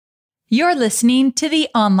You're listening to the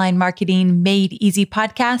Online Marketing Made Easy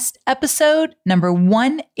podcast, episode number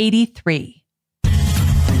 183.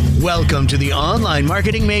 Welcome to the Online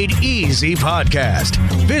Marketing Made Easy podcast.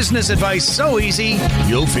 Business advice so easy,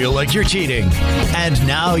 you'll feel like you're cheating. And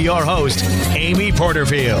now your host, Amy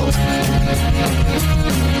Porterfield.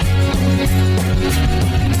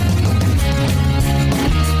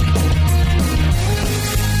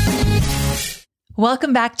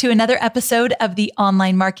 Welcome back to another episode of the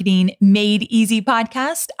Online Marketing Made Easy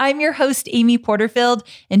podcast. I'm your host, Amy Porterfield,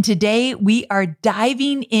 and today we are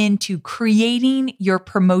diving into creating your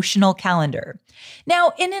promotional calendar.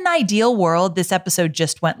 Now, in an ideal world, this episode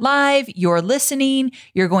just went live. You're listening.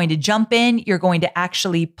 You're going to jump in. You're going to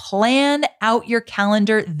actually plan out your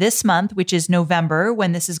calendar this month, which is November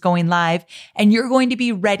when this is going live, and you're going to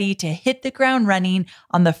be ready to hit the ground running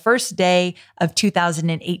on the first day of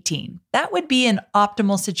 2018. That would be an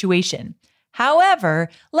optimal situation. However,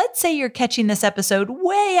 let's say you're catching this episode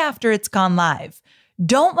way after it's gone live.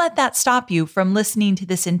 Don't let that stop you from listening to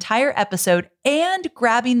this entire episode and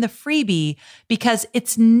grabbing the freebie, because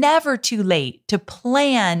it's never too late to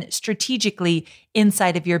plan strategically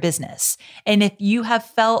inside of your business. And if you have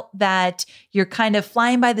felt that you're kind of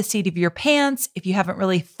flying by the seat of your pants, if you haven't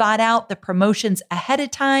really thought out the promotions ahead of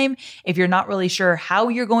time, if you're not really sure how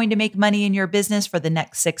you're going to make money in your business for the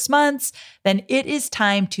next 6 months, then it is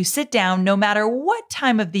time to sit down, no matter what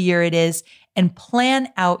time of the year it is, and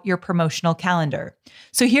plan out your promotional calendar.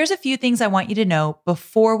 So here's a few things I want you to know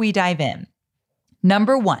before we dive in.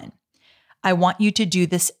 Number one, I want you to do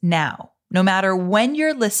this now. No matter when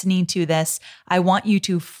you're listening to this, I want you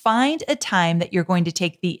to find a time that you're going to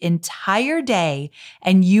take the entire day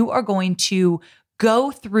and you are going to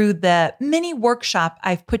go through the mini workshop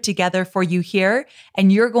I've put together for you here,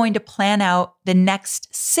 and you're going to plan out the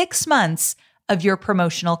next 6 months of your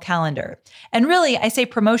promotional calendar. And really, I say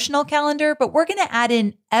promotional calendar, but we're going to add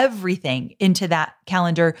in everything into that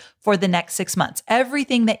calendar for the next 6 months,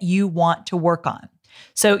 everything that you want to work on.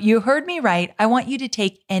 So you heard me right. I want you to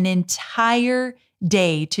take an entire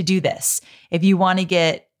day to do this. If you want to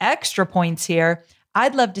get extra points here,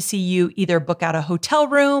 I'd love to see you either book out a hotel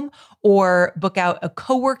room or book out a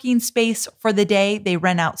co-working space for the day. They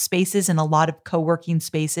rent out spaces in a lot of co-working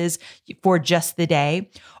spaces for just the day.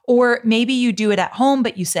 Or maybe you do it at home,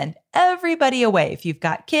 but you send everybody away. If you've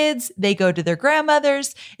got kids, they go to their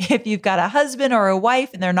grandmothers. If you've got a husband or a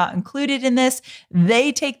wife and they're not included in this,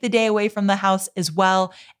 they take the day away from the house as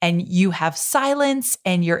well. And you have silence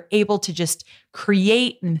and you're able to just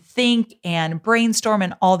create and think and brainstorm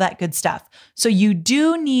and all that good stuff. So you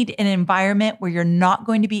do need an environment where you're not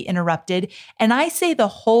going to be interrupted. And I say the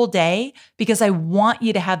whole day because I want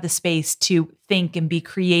you to have the space to think and be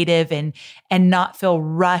creative and not feel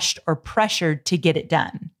rushed or pressured to get it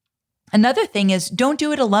done. Another thing is, don't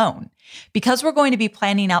do it alone. Because we're going to be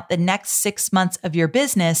planning out the next 6 months of your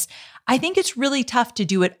business, I think it's really tough to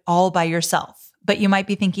do it all by yourself. But you might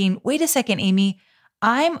be thinking, wait a second, Amy,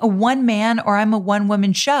 I'm a one-man or I'm a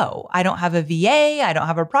one-woman show. I don't have a VA. I don't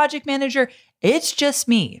have a project manager. It's just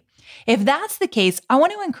me. If that's the case, I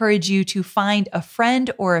want to encourage you to find a friend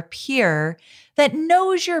or a peer that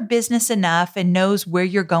knows your business enough and knows where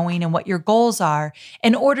you're going and what your goals are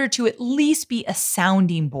in order to at least be a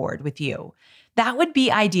sounding board with you. That would be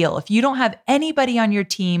ideal. If you don't have anybody on your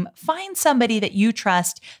team, find somebody that you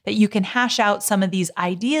trust that you can hash out some of these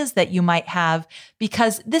ideas that you might have,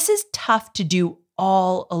 because this is tough to do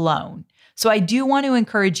all alone. So I do want to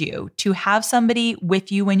encourage you to have somebody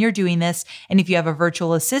with you when you're doing this. And if you have a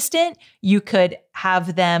virtual assistant, you could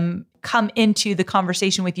have them come into the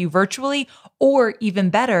conversation with you virtually, or even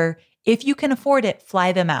better, if you can afford it,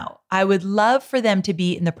 fly them out. I would love for them to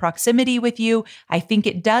be in the proximity with you. I think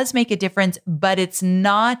it does make a difference, but it's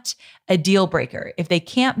not a deal breaker. If they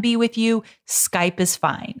can't be with you, Skype is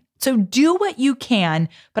fine. So do what you can,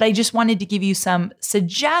 but I just wanted to give you some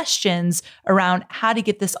suggestions around how to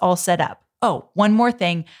get this all set up. Oh, one more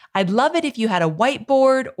thing. I'd love it if you had a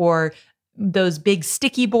whiteboard or those big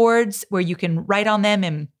sticky boards where you can write on them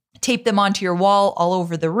and tape them onto your wall all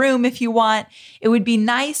over the room if you want. It would be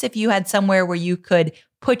nice if you had somewhere where you could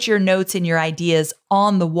put your notes and your ideas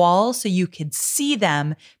on the wall so you could see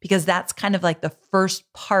them, because that's kind of like the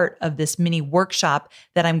first part of this mini workshop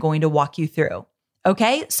that I'm going to walk you through.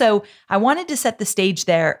 Okay, so I wanted to set the stage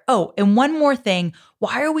there. Oh, and one more thing.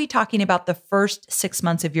 Why are we talking about the first 6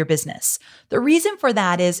 months of your business? The reason for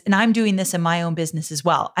that is, and I'm doing this in my own business as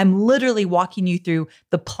well, I'm literally walking you through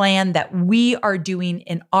the plan that we are doing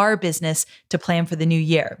in our business to plan for the new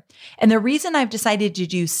year. And the reason I've decided to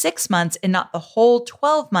do 6 months and not the whole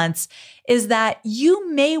 12 months is that you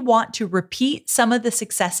may want to repeat some of the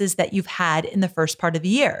successes that you've had in the first part of the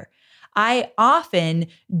year. I often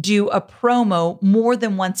do a promo more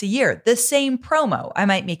than once a year, the same promo. I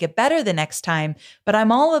might make it better the next time, but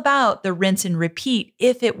I'm all about the rinse and repeat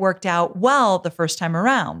if it worked out well the first time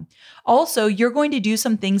around. Also, you're going to do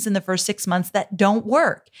some things in the first 6 months that don't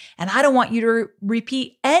work. And I don't want you to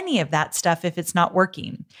repeat any of that stuff if it's not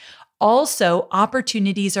working. Also,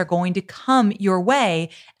 opportunities are going to come your way,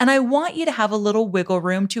 and I want you to have a little wiggle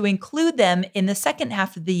room to include them in the second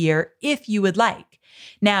half of the year if you would like.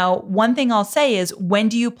 Now, one thing I'll say is, when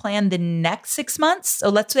do you plan the next 6 months? So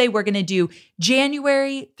let's say we're going to do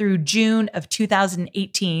January through June of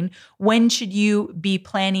 2018. When should you be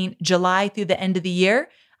planning July through the end of the year?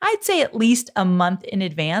 I'd say at least a month in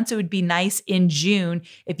advance. It would be nice in June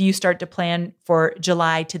if you start to plan for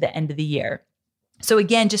July to the end of the year. So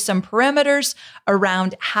again, just some parameters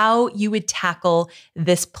around how you would tackle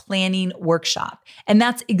this planning workshop. And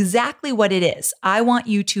that's exactly what it is. I want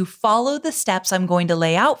you to follow the steps I'm going to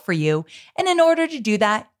lay out for you. And in order to do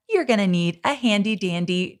that, you're going to need a handy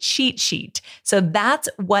dandy cheat sheet. So that's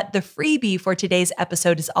what the freebie for today's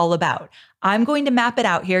episode is all about. I'm going to map it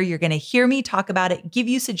out here. You're going to hear me talk about it, give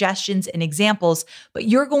you suggestions and examples, but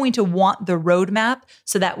you're going to want the roadmap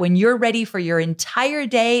so that when you're ready for your entire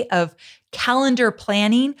day of calendar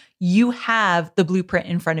planning, you have the blueprint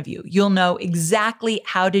in front of you. You'll know exactly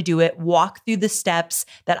how to do it, walk through the steps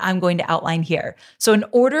that I'm going to outline here. So in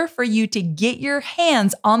order for you to get your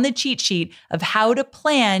hands on the cheat sheet of how to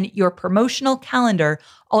plan your promotional calendar,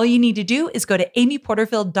 all you need to do is go to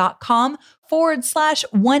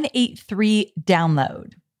amyporterfield.com/183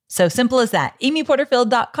 download. So simple as that.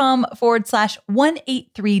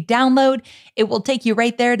 amyporterfield.com/183 download. It will take you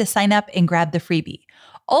right there to sign up and grab the freebie.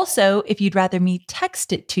 Also, if you'd rather me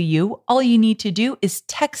text it to you, all you need to do is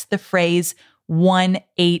text the phrase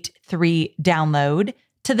 183 download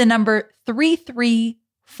to the number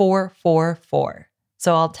 33444.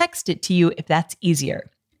 So I'll text it to you if that's easier.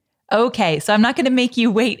 Okay, so I'm not going to make you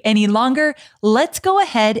wait any longer. Let's go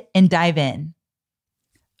ahead and dive in.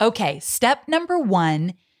 Okay, step number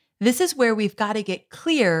 1. This is where we've got to get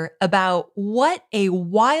clear about what a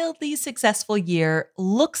wildly successful year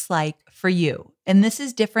looks like for you. And this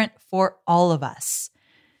is different for all of us.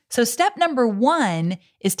 So step number 1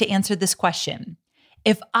 is to answer this question.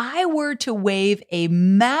 If I were to wave a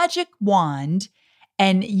magic wand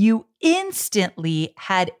and you instantly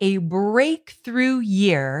had a breakthrough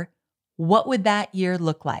year, what would that year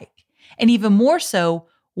look like? And even more so,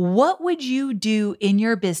 what would you do in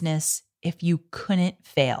your business if you couldn't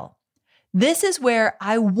fail? This is where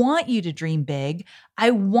I want you to dream big.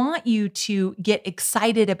 I want you to get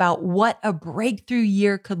excited about what a breakthrough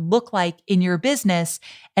year could look like in your business.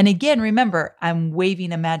 And again, remember, I'm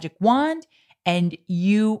waving a magic wand and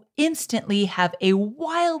you instantly have a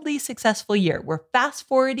wildly successful year. We're fast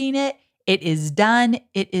forwarding it. It is done.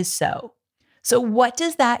 It is so. So what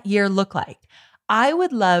does that year look like? I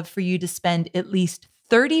would love for you to spend at least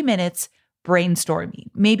 30 minutes brainstorming.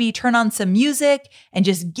 Maybe turn on some music and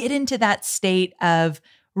just get into that state of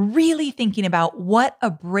really thinking about what a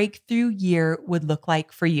breakthrough year would look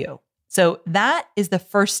like for you. So that is the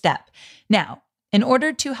first step. Now, in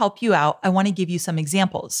order to help you out, I want to give you some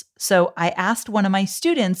examples. So I asked one of my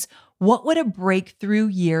students, what would a breakthrough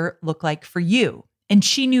year look like for you? And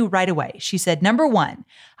she knew right away. She said, number 1,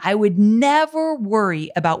 I would never worry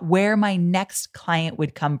about where my next client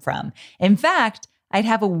would come from. In fact, I'd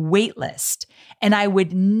have a wait list and I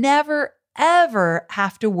would never, ever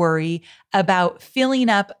have to worry about filling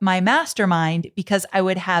up my mastermind because I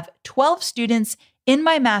would have 12 students in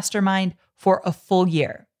my mastermind for a full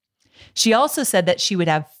year. She also said that she would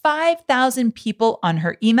have 5,000 people on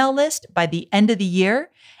her email list by the end of the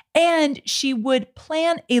year. And she would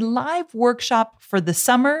plan a live workshop for the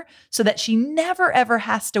summer so that she never ever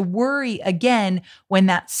has to worry again when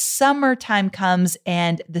that summertime comes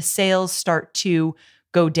and the sales start to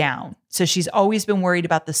go down. So she's always been worried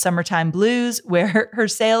about the summertime blues where her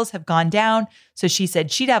sales have gone down. So she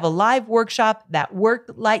said she'd have a live workshop that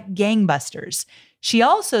worked like gangbusters. She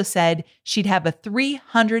also said she'd have a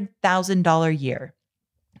 $300,000 year.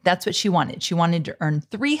 That's what she wanted. She wanted to earn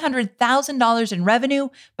 $300,000 in revenue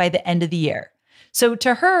by the end of the year. So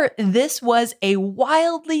to her, this was a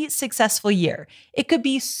wildly successful year. It could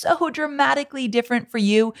be so dramatically different for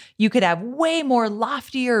you. You could have way more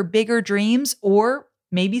loftier, bigger dreams, or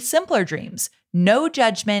maybe simpler dreams. No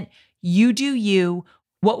judgment. You do you.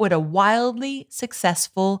 What would a wildly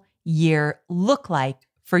successful year look like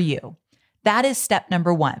for you? That is step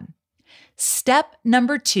number 1. Step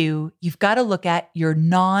number 2, you've got to look at your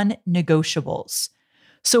non-negotiables.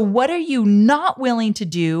 So what are you not willing to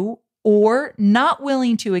do or not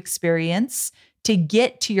willing to experience to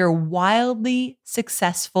get to your wildly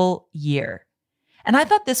successful year? And I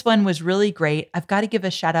thought this one was really great. I've got to give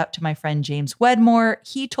a shout out to my friend James Wedmore.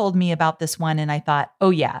 He told me about this one and I thought,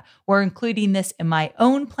 oh yeah, we're including this in my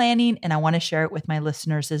own planning and I want to share it with my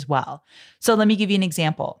listeners as well. So let me give you an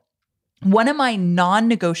example. One of my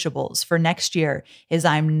non-negotiables for next year is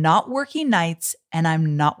I'm not working nights and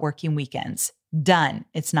I'm not working weekends. Done.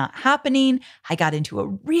 It's not happening. I got into a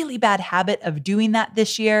really bad habit of doing that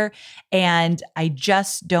this year, and I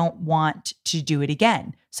just don't want to do it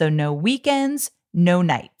again. So no weekends, no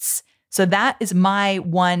nights. So that is my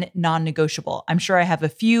one non-negotiable. I'm sure I have a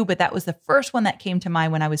few, but that was the first one that came to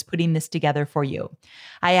mind when I was putting this together for you.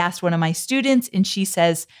 I asked one of my students and she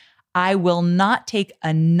says, I will not take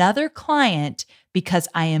another client because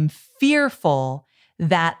I am fearful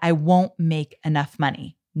that I won't make enough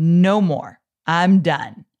money. No more. I'm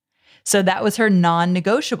done. So that was her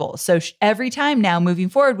non-negotiable. So every time now moving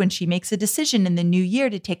forward, when she makes a decision in the new year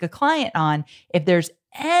to take a client on, if there's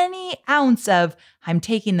any ounce of I'm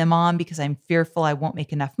taking them on because I'm fearful I won't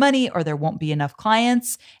make enough money or there won't be enough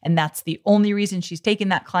clients, and that's the only reason she's taking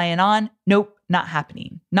that client on, nope, not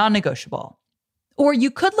happening. Non-negotiable. Or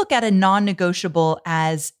you could look at a non-negotiable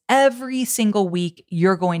as every single week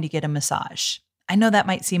you're going to get a massage. I know that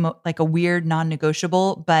might seem like a weird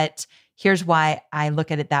non-negotiable, but here's why I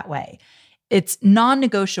look at it that way. It's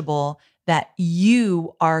non-negotiable that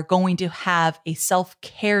you are going to have a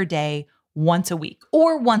self-care day once a week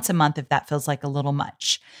or once a month if that feels like a little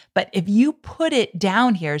much. But if you put it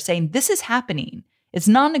down here saying this is happening, it's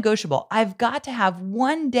non-negotiable. I've got to have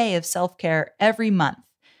one day of self-care every month,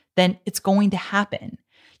 then it's going to happen.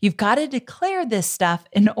 You've got to declare this stuff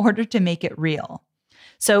in order to make it real.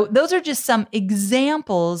 So those are just some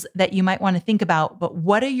examples that you might want to think about, but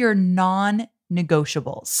what are your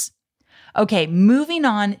non-negotiables? Okay, moving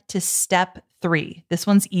on to step 3. This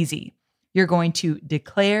one's easy. You're going to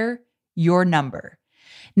declare your number.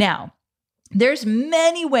 Now, there's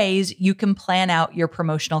many ways you can plan out your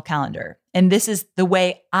promotional calendar, and this is the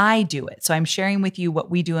way I do it. So I'm sharing with you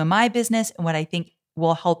what we do in my business and what I think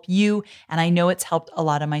will help you, and I know it's helped a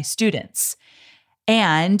lot of my students.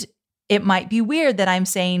 And it might be weird that I'm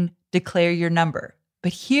saying declare your number,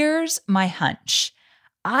 but here's my hunch.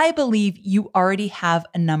 I believe you already have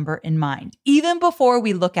a number in mind. Even before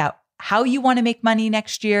we look at how you want to make money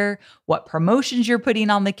next year, what promotions you're putting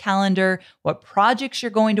on the calendar, what projects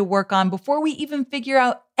you're going to work on, before we even figure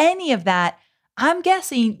out any of that, I'm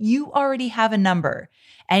guessing you already have a number.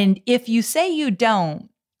 And if you say you don't,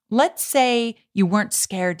 let's say you weren't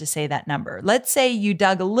scared to say that number. Let's say you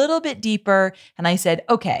dug a little bit deeper and I said,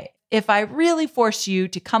 okay, if I really force you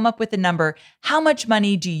to come up with a number, how much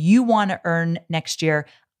money do you want to earn next year?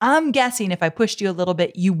 I'm guessing if I pushed you a little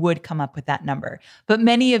bit, you would come up with that number. But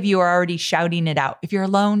many of you are already shouting it out. If you're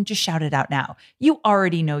alone, just shout it out now. You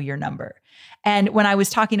already know your number. And when I was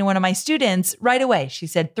talking to one of my students, right away, she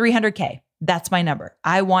said, 300K. That's my number.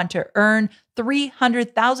 I want to earn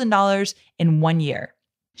 $300,000 in 1 year.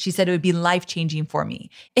 She said it would be life-changing for me.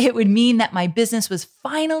 It would mean that my business was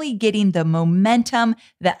finally getting the momentum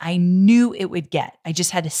that I knew it would get. I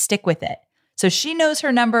just had to stick with it. So she knows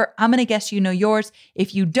her number. I'm going to guess you know yours.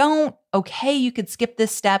 If you don't, okay, you could skip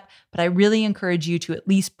this step, but I really encourage you to at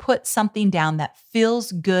least put something down that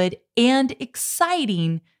feels good and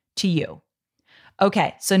exciting to you.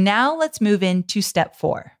 Okay, so now let's move into step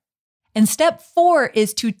 4. And step 4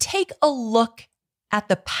 is to take a look at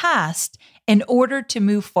the past in order to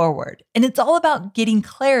move forward. And it's all about getting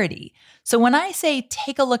clarity. So when I say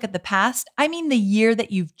take a look at the past, I mean the year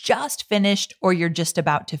that you've just finished or you're just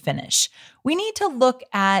about to finish. We need to look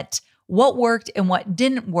at what worked and what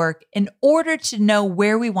didn't work in order to know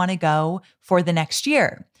where we want to go for the next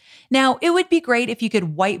year. Now, it would be great if you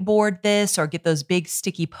could whiteboard this or get those big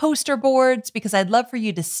sticky poster boards, because I'd love for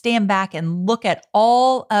you to stand back and look at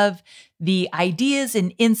all of the ideas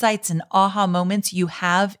and insights and aha moments you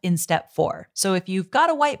have in step 4. So if you've got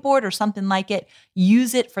a whiteboard or something like it,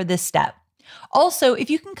 use it for this step. Also, if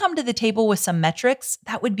you can come to the table with some metrics,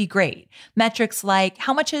 that would be great. Metrics like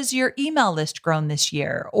how much has your email list grown this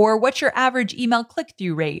year? Or what's your average email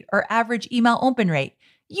click-through rate or average email open rate?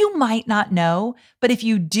 You might not know, but if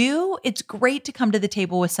you do, it's great to come to the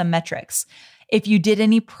table with some metrics. If you did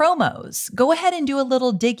any promos, go ahead and do a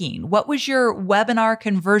little digging. What was your webinar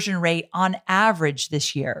conversion rate on average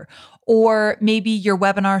this year? Or maybe your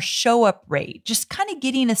webinar show up rate, just kind of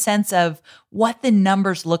getting a sense of what the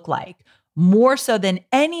numbers look like. More so than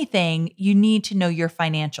anything, you need to know your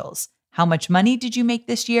financials. How much money did you make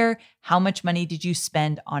this year? How much money did you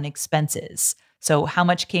spend on expenses? So how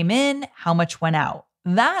much came in? How much went out?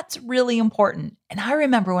 That's really important. And I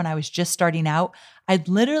remember when I was just starting out, I'd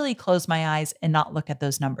literally close my eyes and not look at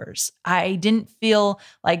those numbers. I didn't feel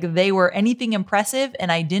like they were anything impressive,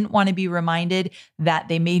 and I didn't want to be reminded that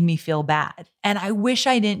they made me feel bad. And I wish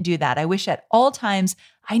I didn't do that. I wish at all times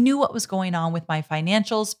I knew what was going on with my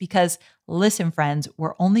financials because, listen, friends,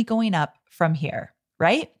 we're only going up from here,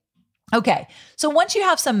 right? Okay, so once you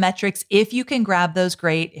have some metrics, if you can grab those,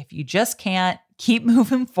 great. If you just can't, keep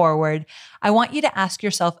moving forward. I want you to ask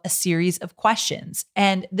yourself a series of questions.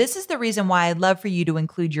 And this is the reason why I'd love for you to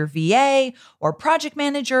include your VA or project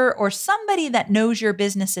manager or somebody that knows your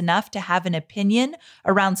business enough to have an opinion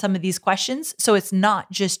around some of these questions. So it's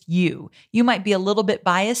not just you. You might be a little bit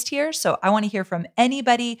biased here. So I want to hear from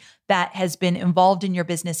anybody that has been involved in your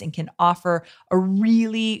business and can offer a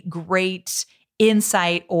really great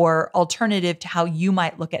insight or alternative to how you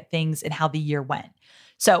might look at things and how the year went.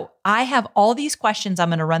 So I have all these questions I'm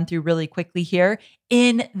going to run through really quickly here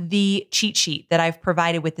in the cheat sheet that I've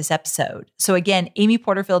provided with this episode. So again,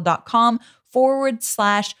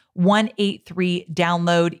 amyporterfield.com/183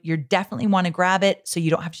 download. You definitely want to grab it so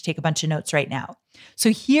you don't have to take a bunch of notes right now.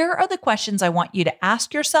 So here are the questions I want you to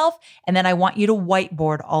ask yourself, and then I want you to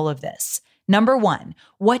whiteboard all of this. Number one,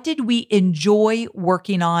 what did we enjoy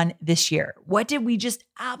working on this year? What did we just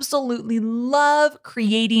absolutely love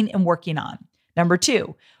creating and working on? Number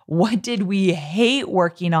two, what did we hate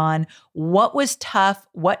working on? What was tough?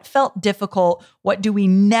 What felt difficult? What do we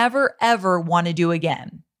never, ever want to do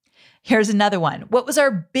again? Here's another one. What was our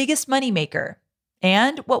biggest moneymaker?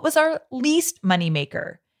 And what was our least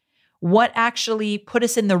moneymaker? What actually put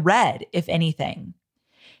us in the red, if anything?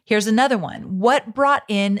 Here's another one. What brought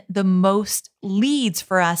in the most leads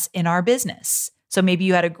for us in our business? So maybe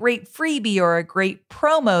you had a great freebie or a great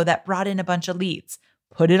promo that brought in a bunch of leads.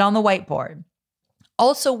 Put it on the whiteboard.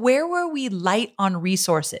 Also, where were we light on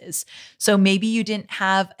resources? So maybe you didn't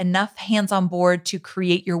have enough hands on board to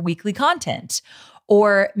create your weekly content.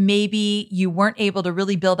 Or maybe you weren't able to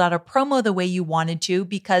really build out a promo the way you wanted to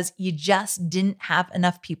because you just didn't have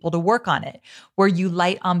enough people to work on it. Were you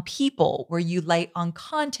light on people? Were you light on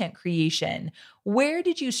content creation? Where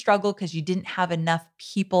did you struggle because you didn't have enough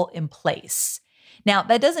people in place? Now,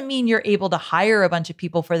 that doesn't mean you're able to hire a bunch of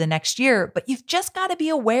people for the next year, but you've just got to be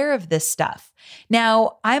aware of this stuff.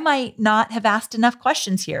 Now, I might not have asked enough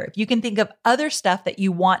questions here. If you can think of other stuff that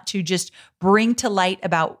you want to just bring to light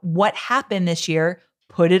about what happened this year,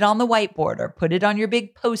 put it on the whiteboard or put it on your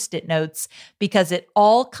big Post-it notes because it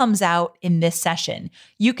all comes out in this session.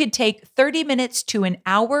 You could take 30 minutes to an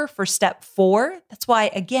hour for step 4. That's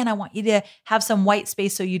why, again, I want you to have some white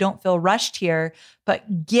space so you don't feel rushed here,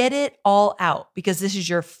 but get it all out because this is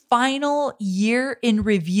your final year in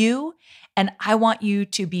review. And I want you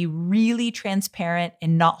to be really transparent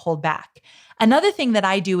and not hold back. Another thing that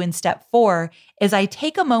I do in step 4 is I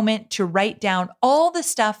take a moment to write down all the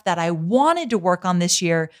stuff that I wanted to work on this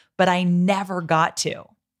year, but I never got to.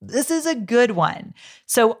 This is a good one.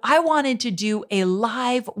 So I wanted to do a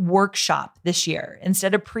live workshop this year.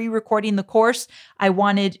 Instead of pre-recording the course, I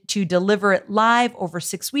wanted to deliver it live over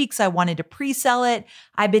 6 weeks. I wanted to pre-sell it.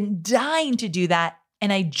 I've been dying to do that,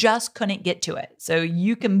 and I just couldn't get to it. So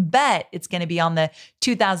you can bet it's going to be on the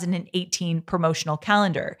 2018 promotional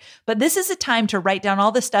calendar. But this is a time to write down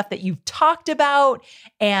all the stuff that you've talked about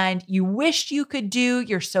and you wished you could do.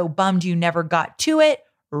 You're so bummed you never got to it.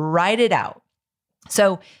 Write it out.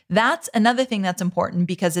 So that's another thing that's important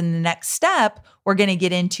because in the next step, we're going to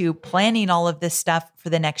get into planning all of this stuff for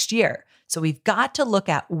the next year. So we've got to look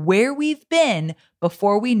at where we've been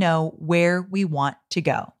before we know where we want to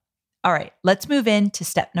go. All right, let's move into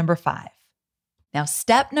step number 5. Now,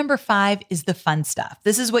 step number 5 is the fun stuff.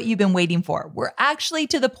 This is what you've been waiting for. We're actually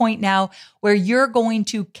to the point now where you're going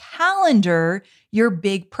to calendar your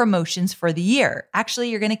big promotions for the year. Actually,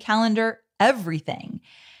 you're going to calendar everything.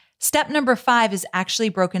 Step number 5 is actually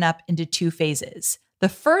broken up into 2 phases. The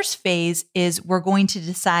first phase is we're going to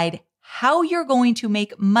decide how you're going to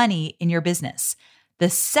make money in your business. The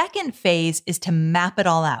second phase is to map it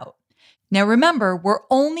all out. Now, remember, we're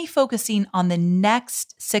only focusing on the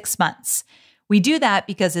next 6 months. We do that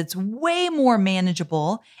because it's way more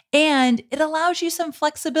manageable and it allows you some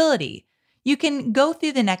flexibility. You can go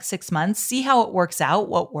through the next 6 months, see how it works out,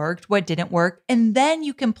 what worked, what didn't work, and then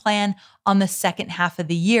you can plan on the second half of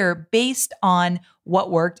the year based on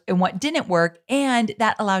what worked and what didn't work, and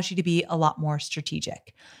that allows you to be a lot more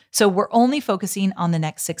strategic. So we're only focusing on the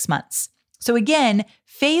next 6 months. So again,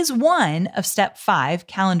 phase 1 of step 5,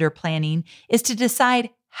 calendar planning, is to decide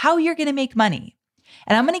how you're going to make money.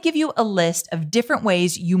 And I'm going to give you a list of different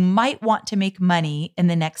ways you might want to make money in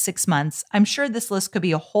the next 6 months. I'm sure this list could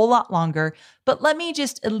be a whole lot longer, but let me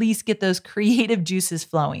just at least get those creative juices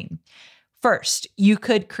flowing. First, you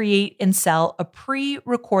could create and sell a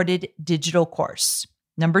pre-recorded digital course.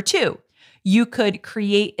 Number 2, you could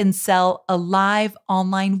create and sell a live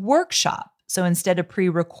online workshop. So instead of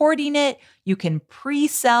pre-recording it, you can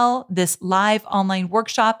pre-sell this live online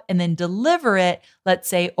workshop and then deliver it, let's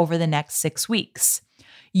say, over the next 6 weeks.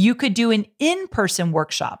 You could do an in-person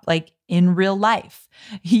workshop, like in real life.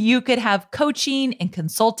 You could have coaching and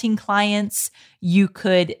consulting clients. You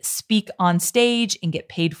could speak on stage and get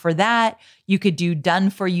paid for that. You could do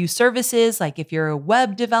done-for-you services, like if you're a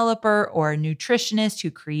web developer or a nutritionist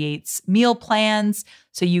who creates meal plans.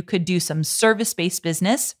 So you could do some service-based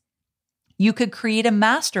business. You could create a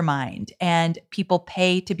mastermind and people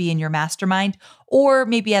pay to be in your mastermind, or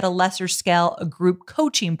maybe at a lesser scale, a group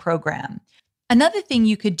coaching program. Another thing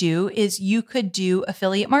you could do is you could do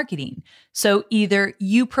affiliate marketing. So either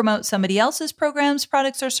you promote somebody else's programs,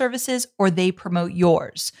 products, or services, or they promote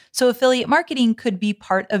yours. So affiliate marketing could be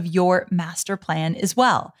part of your master plan as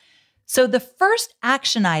well. So the first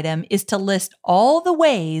action item is to list all the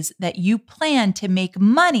ways that you plan to make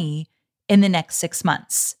money in the next 6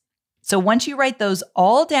 months. So once you write those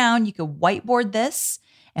all down, you can whiteboard this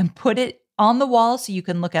and put it on the wall so you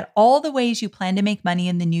can look at all the ways you plan to make money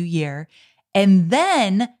in the new year. And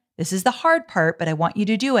then, this is the hard part, but I want you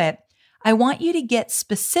to do it. I want you to get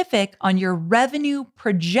specific on your revenue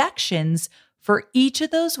projections for each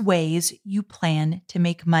of those ways you plan to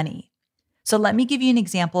make money. So let me give you an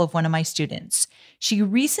example of one of my students. She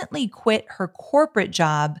recently quit her corporate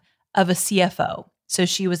job of a CFO. So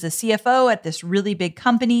she was a CFO at this really big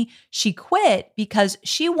company. She quit because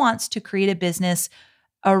she wants to create a business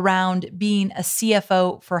around being a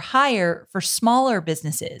CFO for hire for smaller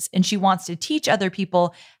businesses. And she wants to teach other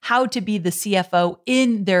people how to be the CFO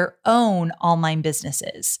in their own online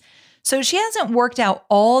businesses. So she hasn't worked out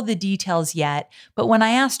all the details yet. But when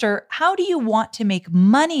I asked her, how do you want to make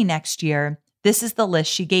money next year? This is the list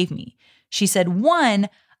she gave me. She said, 1,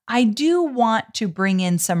 I do want to bring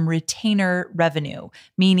in some retainer revenue,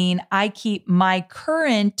 meaning I keep my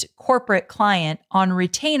current corporate client on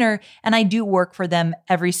retainer and I do work for them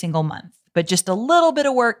every single month, but just a little bit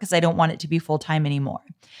of work because I don't want it to be full-time anymore.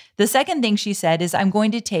 The second thing she said is I'm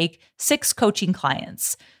going to take 6 coaching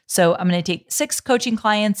clients. So I'm going to take 6 coaching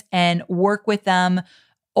clients and work with them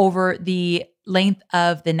over the length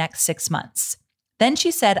of the next 6 months. Then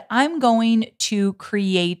she said, I'm going to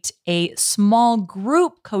create a small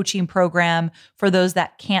group coaching program for those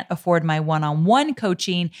that can't afford my one-on-one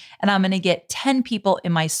coaching, and I'm going to get 10 people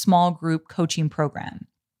in my small group coaching program.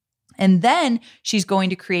 And then she's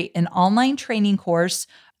going to create an online training course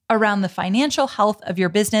around the financial health of your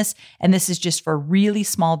business, and this is just for really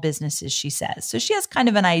small businesses, she says. So she has kind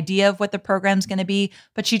of an idea of what the program's going to be,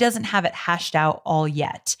 but she doesn't have it hashed out all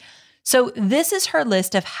yet. So this is her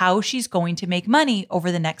list of how she's going to make money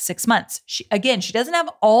over the next 6 months. She doesn't have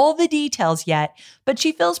all the details yet, but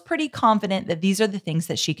she feels pretty confident that these are the things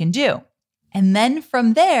that she can do. And then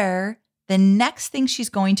from there, the next thing she's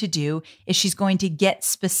going to do is she's going to get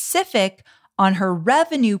specific on her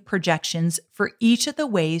revenue projections for each of the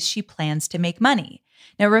ways she plans to make money.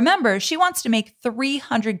 Now remember, she wants to make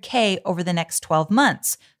 $300K over the next 12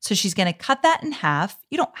 months. So she's going to cut that in half.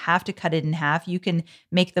 You don't have to cut it in half. You can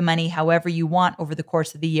make the money however you want over the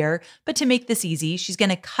course of the year. But to make this easy, she's going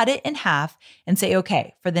to cut it in half and say,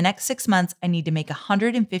 okay, for the next 6 months, I need to make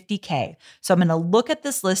 $150K. So I'm going to look at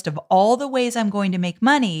this list of all the ways I'm going to make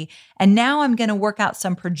money. And now I'm going to work out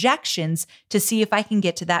some projections to see if I can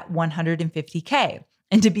get to that $150K.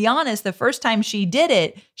 And to be honest, the first time she did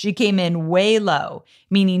it, she came in way low,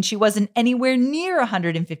 meaning she wasn't anywhere near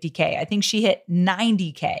 150K. I think she hit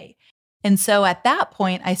 90K. And so at that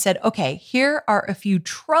point, I said, okay, here are a few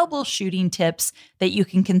troubleshooting tips that you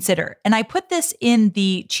can consider. And I put this in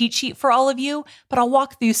the cheat sheet for all of you, but I'll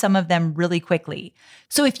walk through some of them really quickly.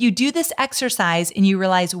 So if you do this exercise and you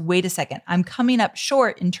realize, wait a second, I'm coming up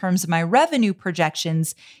short in terms of my revenue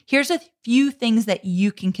projections, here's a few things that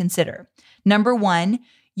you can consider. Number 1,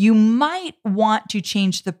 you might want to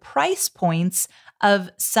change the price points of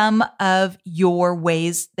some of your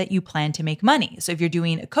ways that you plan to make money. So if you're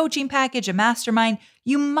doing a coaching package, a mastermind,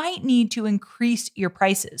 you might need to increase your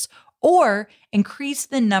prices or increase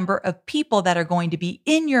the number of people that are going to be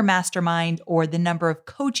in your mastermind or the number of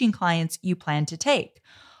coaching clients you plan to take.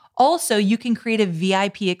 Also, you can create a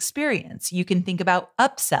VIP experience. You can think about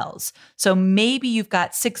upsells. So maybe you've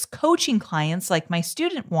got 6 coaching clients like my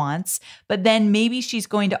student wants, but then maybe she's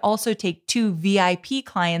going to also take 2 VIP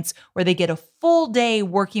clients where they get a full day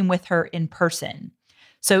working with her in person.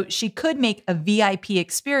 So she could make a VIP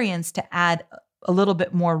experience to add a little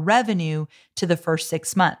bit more revenue to the first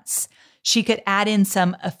 6 months. She could add in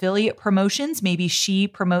some affiliate promotions. Maybe she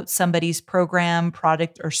promotes somebody's program,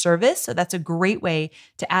 product, or service. So that's a great way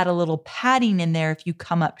to add a little padding in there if you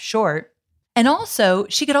come up short. And also,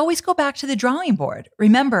 she could always go back to the drawing board.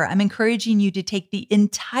 Remember, I'm encouraging you to take the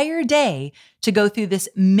entire day to go through this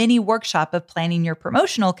mini workshop of planning your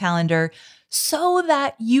promotional calendar so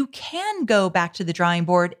that you can go back to the drawing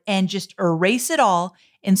board and just erase it all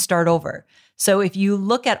and start over. So if you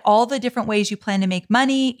look at all the different ways you plan to make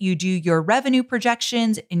money, you do your revenue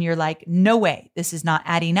projections and you're like, no way, this is not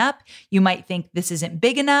adding up. You might think this isn't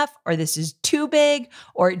big enough, or this is too big,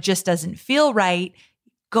 or it just doesn't feel right.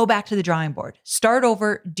 Go back to the drawing board, start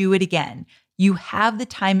over, do it again. You have the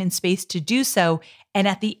time and space to do so. And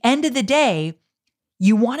at the end of the day,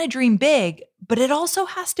 you want to dream big, but it also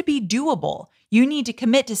has to be doable. You need to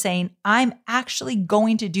commit to saying, I'm actually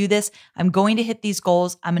going to do this. I'm going to hit these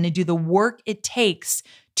goals. I'm going to do the work it takes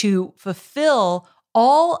to fulfill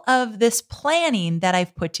all of this planning that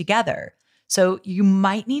I've put together. So you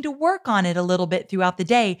might need to work on it a little bit throughout the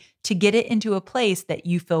day to get it into a place that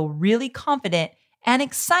you feel really confident and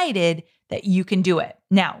excited that you can do it.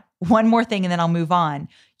 Now, one more thing and then I'll move on.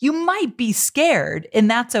 You might be scared, and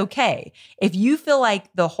that's okay. If you feel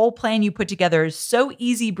like the whole plan you put together is so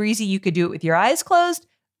easy breezy you could do it with your eyes closed,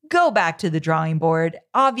 go back to the drawing board.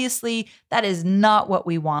 Obviously, that is not what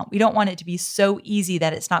we want. We don't want it to be so easy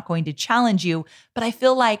that it's not going to challenge you, but I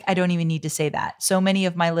feel like I don't even need to say that. So many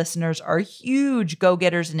of my listeners are huge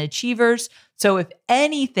go-getters and achievers. So if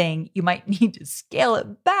anything, you might need to scale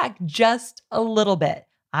it back just a little bit.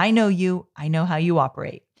 I know you. I know how you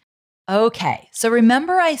operate. Okay, so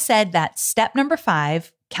remember I said that step number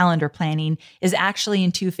 5, calendar planning, is actually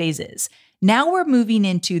in 2 phases. Now we're moving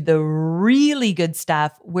into the really good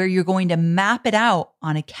stuff where you're going to map it out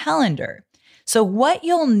on a calendar. So what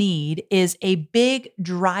you'll need is a big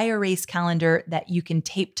dry erase calendar that you can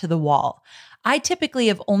tape to the wall. I typically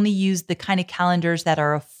have only used the kind of calendars that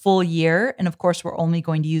are a full year. And of course, we're only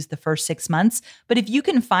going to use the first 6 months. But if you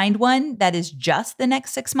can find one that is just the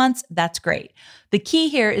next 6 months, that's great. The key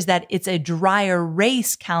here is that it's a dry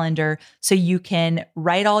erase calendar. So you can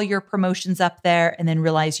write all your promotions up there and then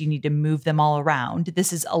realize you need to move them all around.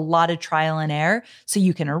 This is a lot of trial and error. So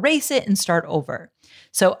you can erase it and start over.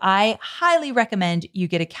 So I highly recommend you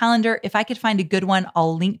get a calendar. If I could find a good one,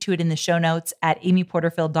 I'll link to it in the show notes at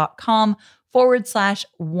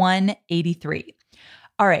amyporterfield.com/183.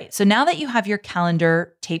 All right. So now that you have your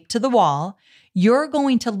calendar taped to the wall, you're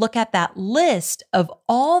going to look at that list of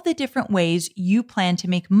all the different ways you plan to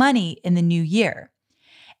make money in the new year.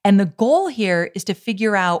 And the goal here is to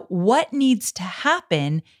figure out what needs to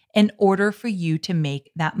happen in order for you to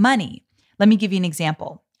make that money. Let me give you an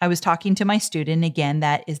example. I was talking to my student, again,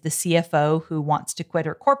 that is the CFO who wants to quit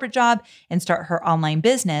her corporate job and start her online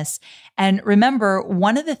business. And remember,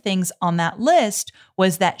 one of the things on that list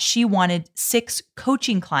was that she wanted 6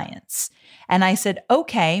 coaching clients. And I said,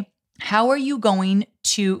 okay, how are you going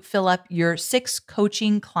to fill up your 6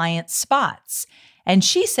 coaching client spots? And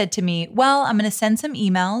she said to me, well, I'm going to send some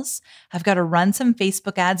emails. I've got to run some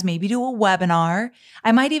Facebook ads, maybe do a webinar.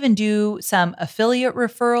 I might even do some affiliate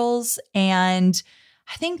referrals, and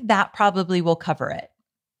I think that probably will cover it.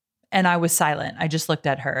 And I was silent. I just looked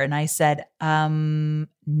at her and I said,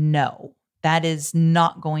 no, that is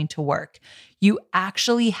not going to work. You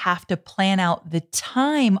actually have to plan out the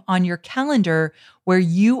time on your calendar where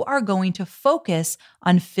you are going to focus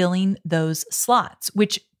on filling those slots,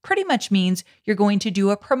 which pretty much means you're going to do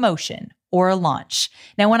a promotion or a launch.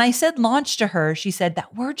 Now, when I said launch to her, she said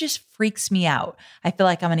that word just freaks me out. I feel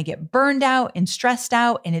like I'm going to get burned out and stressed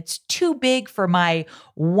out, and it's too big for my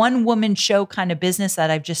one-woman show kind of business that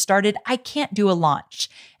I've just started. I can't do a launch.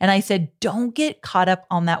 And I said, don't get caught up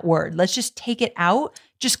on that word. Let's just take it out.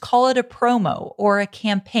 Just call it a promo or a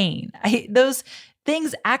campaign. Those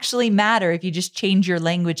things actually matter if you just change your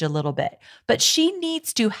language a little bit. But she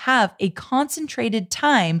needs to have a concentrated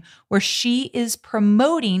time where she is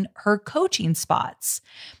promoting her coaching spots.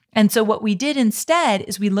 And so what we did instead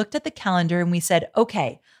is we looked at the calendar and we said,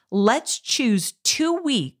 okay, let's choose 2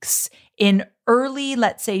 weeks in early,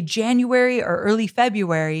 let's say January or early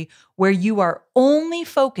February, where you are only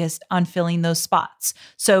focused on filling those spots.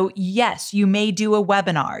 So yes, you may do a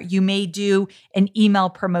webinar, you may do an email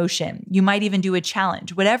promotion, you might even do a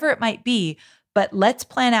challenge, whatever it might be, but let's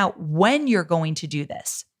plan out when you're going to do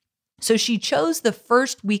this. So she chose the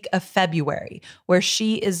first week of February, where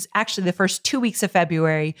she is actually the first 2 weeks of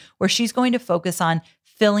February, where she's going to focus on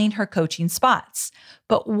filling her coaching spots.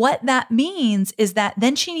 But what that means is that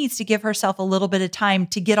then she needs to give herself a little bit of time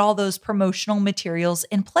to get all those promotional materials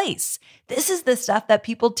in place. This is the stuff that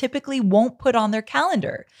people typically won't put on their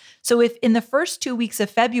calendar. So if in the first 2 weeks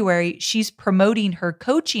of February, she's promoting her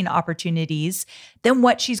coaching opportunities, then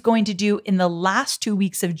what she's going to do in the last 2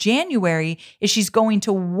 weeks of January is she's going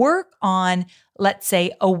to work on, let's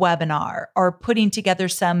say, a webinar or putting together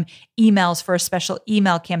some emails for a special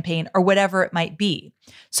email campaign or whatever it might be.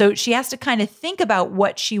 So she has to kind of think about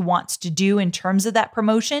what she wants to do in terms of that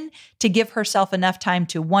promotion to give herself enough time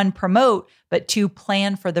to, one, promote, but two,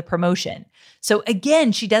 plan for the promotion. So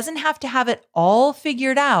again, she doesn't have to have it all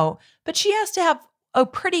figured out, but she has to have a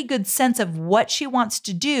pretty good sense of what she wants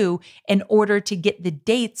to do in order to get the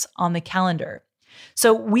dates on the calendar.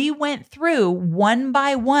 So we went through one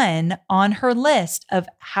by one on her list of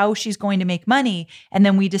how she's going to make money. And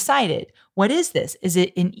then we decided, what is this? Is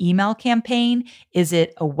it an email campaign? Is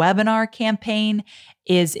it a webinar campaign?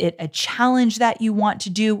 Is it a challenge that you want to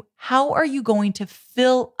do? How are you going to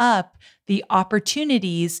fill up the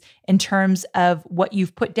opportunities in terms of what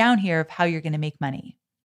you've put down here of how you're going to make money?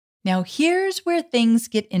 Now, here's where things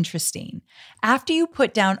get interesting. After you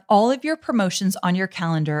put down all of your promotions on your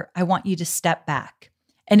calendar, I want you to step back.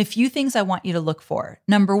 And a few things I want you to look for.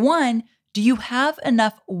 Number one, do you have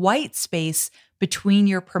enough white space between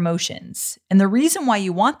your promotions? And the reason why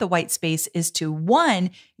you want the white space is to,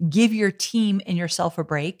 one, give your team and yourself a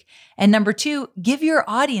break. And number two, give your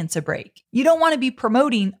audience a break. You don't want to be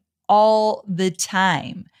promoting all the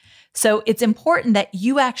time. So it's important that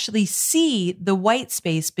you actually see the white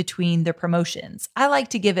space between the promotions. I like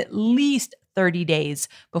to give at least 30 days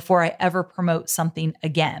before I ever promote something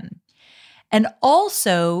again. And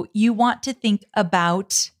also, you want to think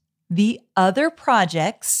about the other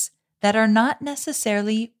projects that are not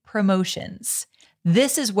necessarily promotions.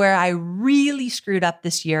 This is where I really screwed up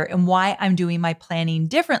this year and why I'm doing my planning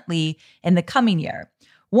differently in the coming year.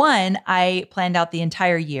 One, I planned out the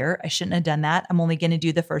entire year. I shouldn't have done that. I'm only going to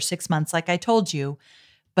do the first 6 months like I told you.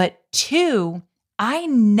 But two, I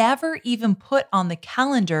never even put on the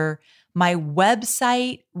calendar my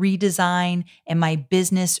website redesign and my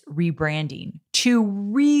business rebranding. Two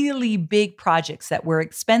really big projects that were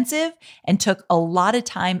expensive and took a lot of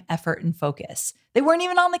time, effort, and focus. They weren't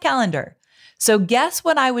even on the calendar. So guess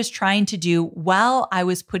what I was trying to do while I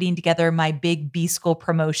was putting together my big B-School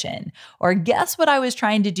promotion? Or guess what I was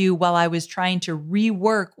trying to do while I was trying to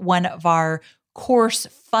rework one of our course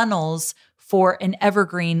funnels for an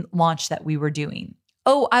evergreen launch that we were doing?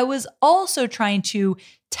 Oh, I was also trying to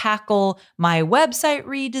tackle my website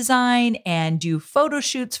redesign and do photo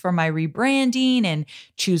shoots for my rebranding and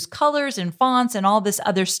choose colors and fonts and all this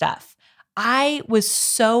other stuff. I was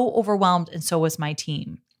so overwhelmed, and so was my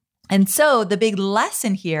team. And so the big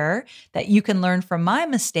lesson here that you can learn from my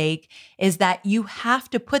mistake is that you have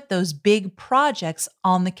to put those big projects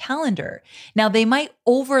on the calendar. Now, they might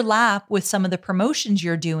overlap with some of the promotions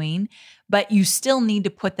you're doing, but you still need to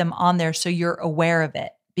put them on there so you're aware of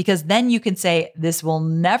it, because then you can say, this will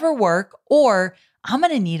never work, or I'm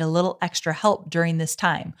going to need a little extra help during this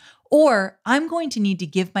time, or I'm going to need to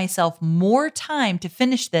give myself more time to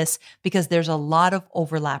finish this because there's a lot of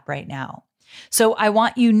overlap right now. So I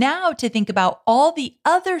want you now to think about all the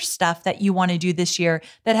other stuff that you want to do this year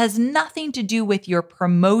that has nothing to do with your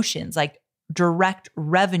promotions, like direct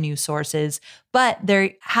revenue sources, but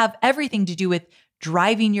they have everything to do with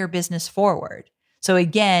driving your business forward. So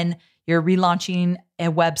again, you're relaunching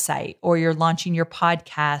a website, or you're launching your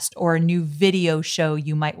podcast, or a new video show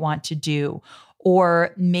you might want to do.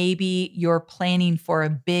 Or maybe you're planning for a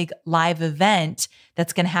big live event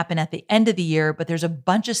that's going to happen at the end of the year, but there's a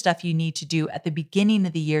bunch of stuff you need to do at the beginning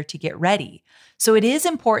of the year to get ready. So it is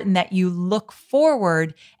important that you look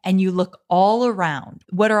forward and you look all around.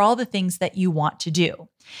 What are all the things that you want to do?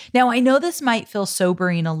 Now, I know this might feel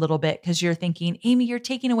sobering a little bit because you're thinking, Amy, you're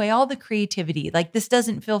taking away all the creativity. Like, this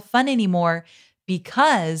doesn't feel fun anymore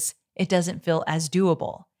because it doesn't feel as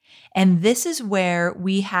doable. And this is where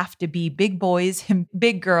we have to be big boys and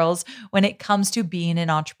big girls when it comes to being an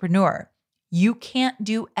entrepreneur. You can't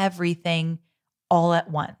do everything all at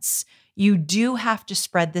once. You do have to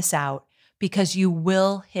spread this out because you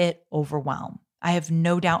will hit overwhelm. I have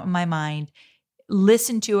no doubt in my mind.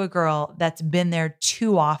 Listen to a girl that's been there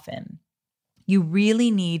too often. You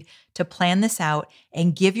really need to plan this out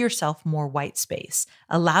and give yourself more white space.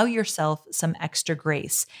 Allow yourself some extra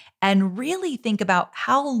grace and really think about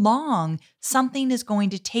how long something is going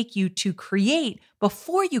to take you to create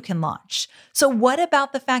before you can launch. So what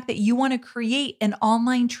about the fact that you want to create an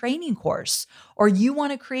online training course, or you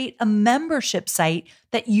want to create a membership site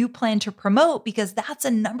that you plan to promote because that's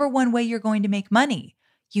a number one way you're going to make money?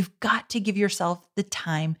 you've got to give yourself the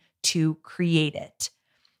time to create it.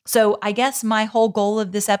 So I guess my whole goal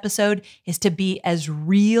of this episode is to be as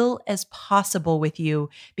real as possible with you,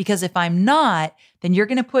 because if I'm not, then you're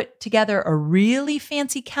going to put together a really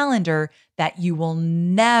fancy calendar that you will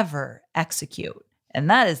never execute. And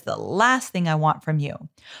that is the last thing I want from you.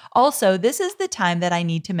 Also, this is the time that I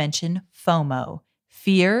need to mention FOMO,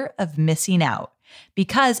 fear of missing out.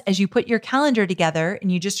 Because as you put your calendar together,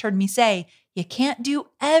 and you just heard me say, you can't do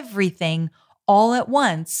everything all at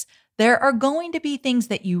once, there are going to be things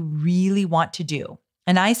that you really want to do.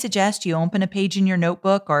 And I suggest you open a page in your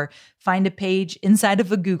notebook or find a page inside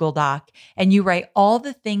of a Google Doc, and you write all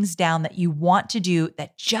the things down that you want to do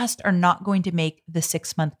that just are not going to make the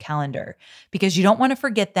 6-month calendar, because you don't want to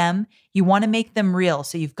forget them. You want to make them real.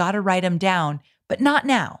 So you've got to write them down, but not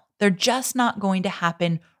now. They're just not going to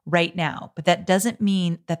happen right now. But that doesn't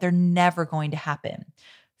mean that they're never going to happen.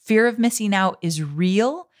 Fear of missing out is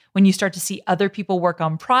real. When you start to see other people work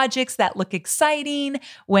on projects that look exciting,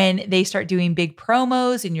 when they start doing big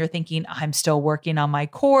promos and you're thinking, I'm still working on my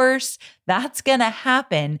course, that's going to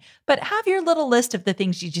happen. But have your little list of the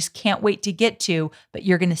things you just can't wait to get to, but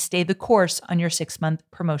you're going to stay the course on your 6-month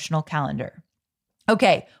promotional calendar.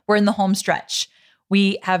 Okay, we're in the home stretch.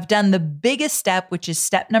 We have done the biggest step, which is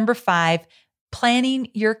step number 5, planning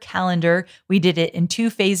your calendar. We did it in 2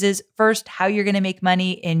 phases. First, how you're going to make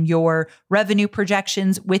money in your revenue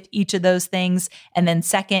projections with each of those things. And then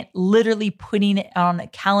second, literally putting it on a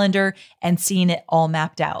calendar and seeing it all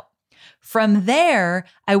mapped out. From there,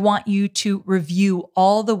 I want you to review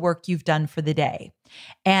all the work you've done for the day.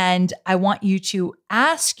 And I want you to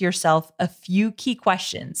ask yourself a few key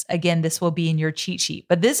questions. Again, this will be in your cheat sheet,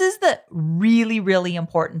 but this is the really, really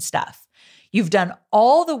important stuff. You've done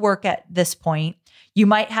all the work at this point. You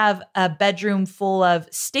might have a bedroom full of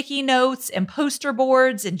sticky notes and poster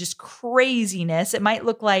boards and just craziness. It might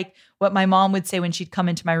look like what my mom would say when she'd come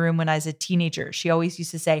into my room when I was a teenager. She always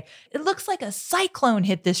used to say, "It looks like a cyclone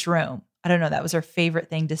hit this room." I don't know, that was her favorite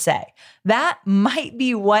thing to say. That might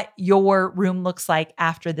be what your room looks like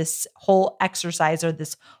after this whole exercise or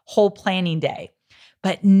this whole planning day.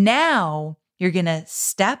 But now you're going to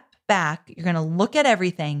step back, you're going to look at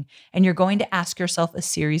everything, and you're going to ask yourself a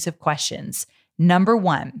series of questions. Number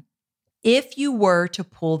 1, if you were to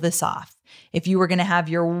pull this off, if you were going to have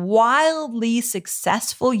your wildly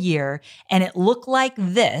successful year and it looked like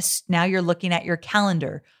this, now you're looking at your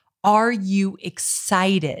calendar, are you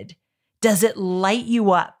excited? Does it light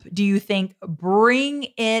you up? Do you think, bring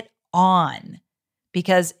it on?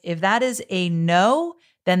 Because if that is a no,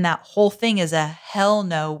 then that whole thing is a hell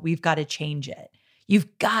no. We've got to change it.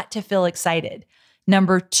 You've got to feel excited.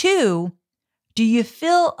 Number 2, do you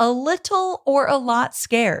feel a little or a lot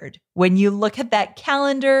scared when you look at that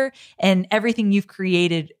calendar and everything you've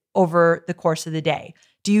created over the course of the day?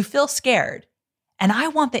 Do you feel scared? And I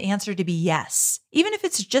want the answer to be yes. Even if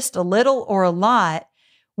it's just a little or a lot,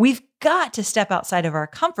 we've got to step outside of our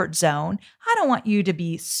comfort zone. I don't want you to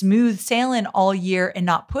be smooth sailing all year and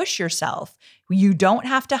not push yourself. You don't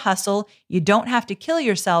have to hustle. You don't have to kill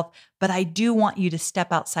yourself, but I do want you to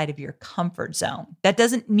step outside of your comfort zone. That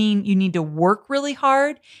doesn't mean you need to work really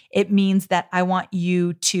hard. It means that I want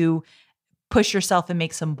you to push yourself and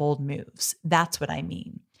make some bold moves. That's what I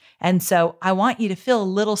mean. And so I want you to feel a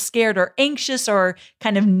little scared or anxious or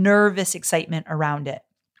kind of nervous excitement around it.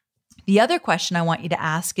 The other question I want you to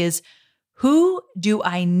ask is, who do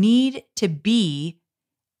I need to be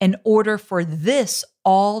in order for this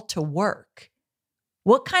all to work?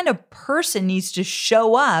 What kind of person needs to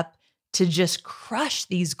show up to just crush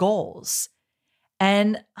these goals?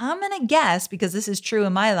 And I'm going to guess, because this is true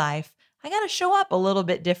in my life, I got to show up a little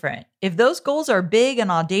bit different. If those goals are big and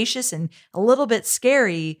audacious and a little bit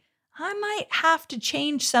scary, I might have to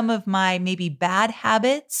change some of my maybe bad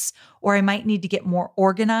habits, or I might need to get more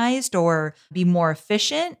organized or be more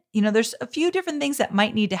efficient. There's a few different things that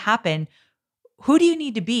might need to happen. Who do you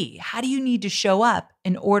need to be? How do you need to show up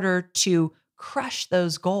in order to crush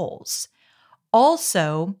those goals?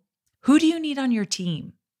 Also, who do you need on your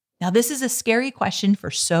team? Now, this is a scary question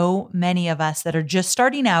for so many of us that are just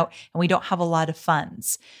starting out and we don't have a lot of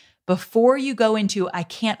funds. Before you go into, I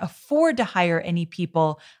can't afford to hire any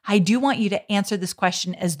people, I do want you to answer this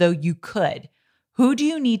question as though you could. Who do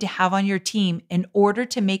you need to have on your team in order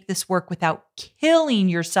to make this work without killing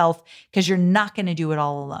yourself, because you're not going to do it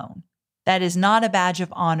all alone? That is not a badge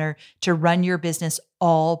of honor to run your business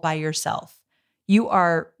all by yourself. You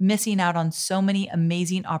are missing out on so many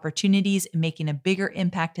amazing opportunities and making a bigger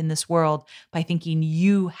impact in this world by thinking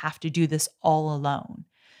you have to do this all alone.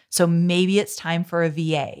 So maybe it's time for a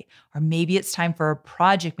VA, or maybe it's time for a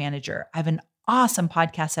project manager. I have an awesome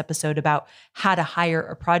podcast episode about how to hire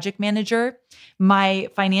a project manager. My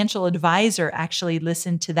financial advisor actually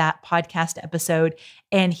listened to that podcast episode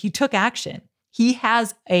and he took action. He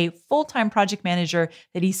has a full-time project manager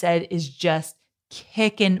that he said is just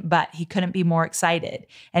kicking butt. He couldn't be more excited.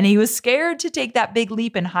 And he was scared to take that big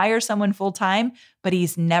leap and hire someone full-time, but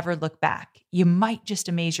he's never looked back. You might just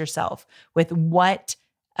amaze yourself with what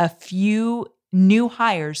a few new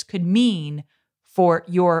hires could mean for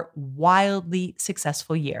your wildly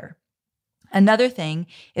successful year. Another thing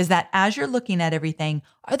is that as you're looking at everything,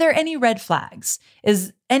 are there any red flags?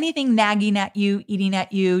 Is anything nagging at you, eating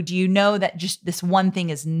at you? Do you know that just this one thing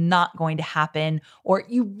is not going to happen, or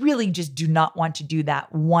you really just do not want to do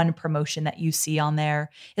that one promotion that you see on there?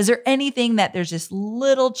 Is there anything that there's this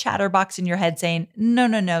little chatterbox in your head saying,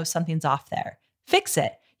 no, something's off there? Fix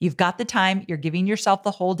it. You've got the time. You're giving yourself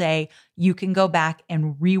the whole day. You can go back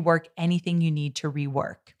and rework anything you need to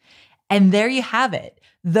rework. And there you have it.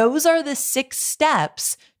 Those are the 6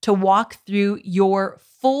 steps to walk through your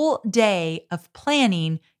full day of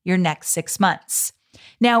planning your next 6 months.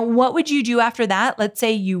 Now, what would you do after that? Let's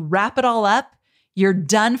say you wrap it all up. You're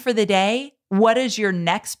done for the day. What is your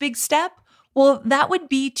next big step? Well, that would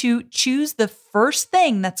be to choose the first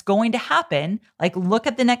thing that's going to happen. Like look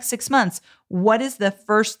at the next 6 months. What is the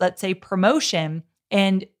first, let's say, promotion,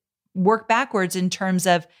 and work backwards in terms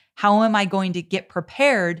of how am I going to get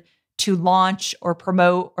prepared to launch or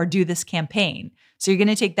promote or do this campaign. So you're going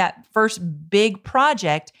to take that first big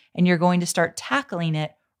project and you're going to start tackling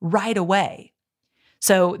it right away.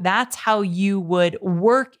 So that's how you would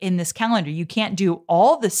work in this calendar. You can't do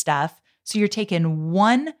all the stuff. So you're taking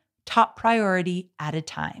one top priority at a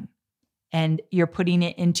time. And you're putting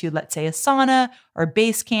it into, let's say, Asana or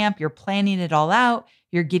Basecamp. You're planning it all out.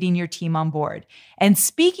 You're getting your team on board. And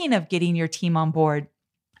speaking of getting your team on board,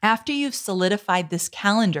 after you've solidified this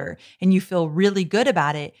calendar and you feel really good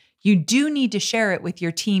about it, you do need to share it with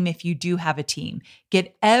your team if you do have a team.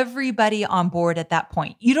 Get everybody on board at that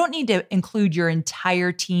point. You don't need to include your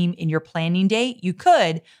entire team in your planning day. You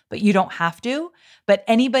could, but you don't have to. But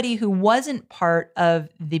anybody who wasn't part of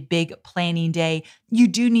the big planning day, you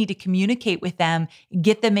do need to communicate with them,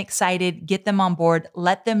 get them excited, get them on board,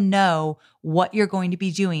 let them know what you're going to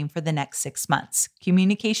be doing for the next 6 months.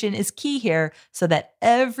 Communication is key here so that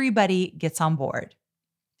everybody gets on board.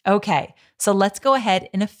 Okay, so let's go ahead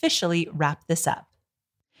and officially wrap this up.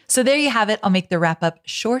 So there you have it. I'll make the wrap up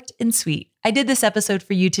short and sweet. I did this episode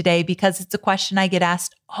for you today because it's a question I get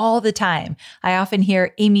asked all the time. I often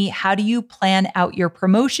hear, Amy, how do you plan out your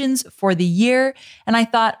promotions for the year? And I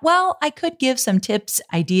thought, well, I could give some tips,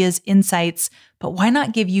 ideas, insights, but why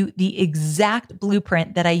not give you the exact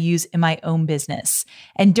blueprint that I use in my own business?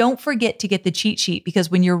 And don't forget to get the cheat sheet, because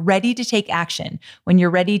when you're ready to take action, when you're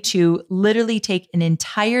ready to literally take an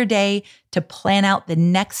entire day to plan out the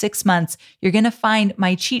next 6 months, you're going to find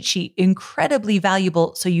my cheat sheet incredibly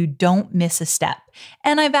valuable so you don't miss a step.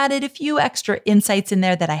 And I've added a few extra insights in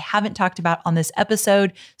there that I haven't talked about on this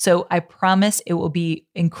episode, so I promise it will be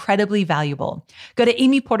incredibly valuable. Go to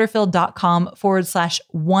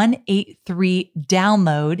amyporterfield.com/183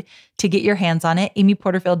 download to get your hands on it,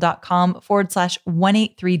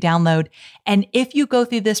 amyporterfield.com/183 download. And if you go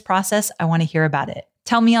through this process, I want to hear about it.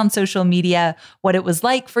 Tell me on social media what it was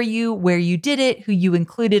like for you, where you did it, who you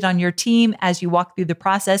included on your team as you walk through the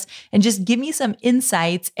process, and just give me some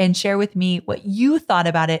insights and share with me what you thought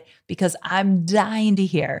about it, because I'm dying to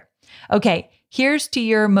hear. Okay, here's to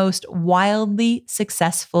your most wildly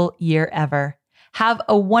successful year ever. Have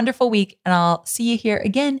a wonderful week, and I'll see you here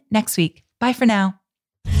again next week. Bye for now.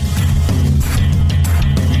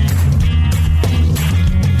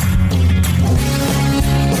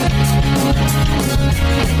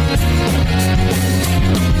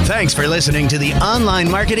 Thanks for listening to the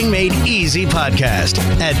Online Marketing Made Easy podcast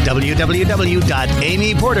at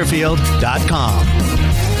www.amyporterfield.com.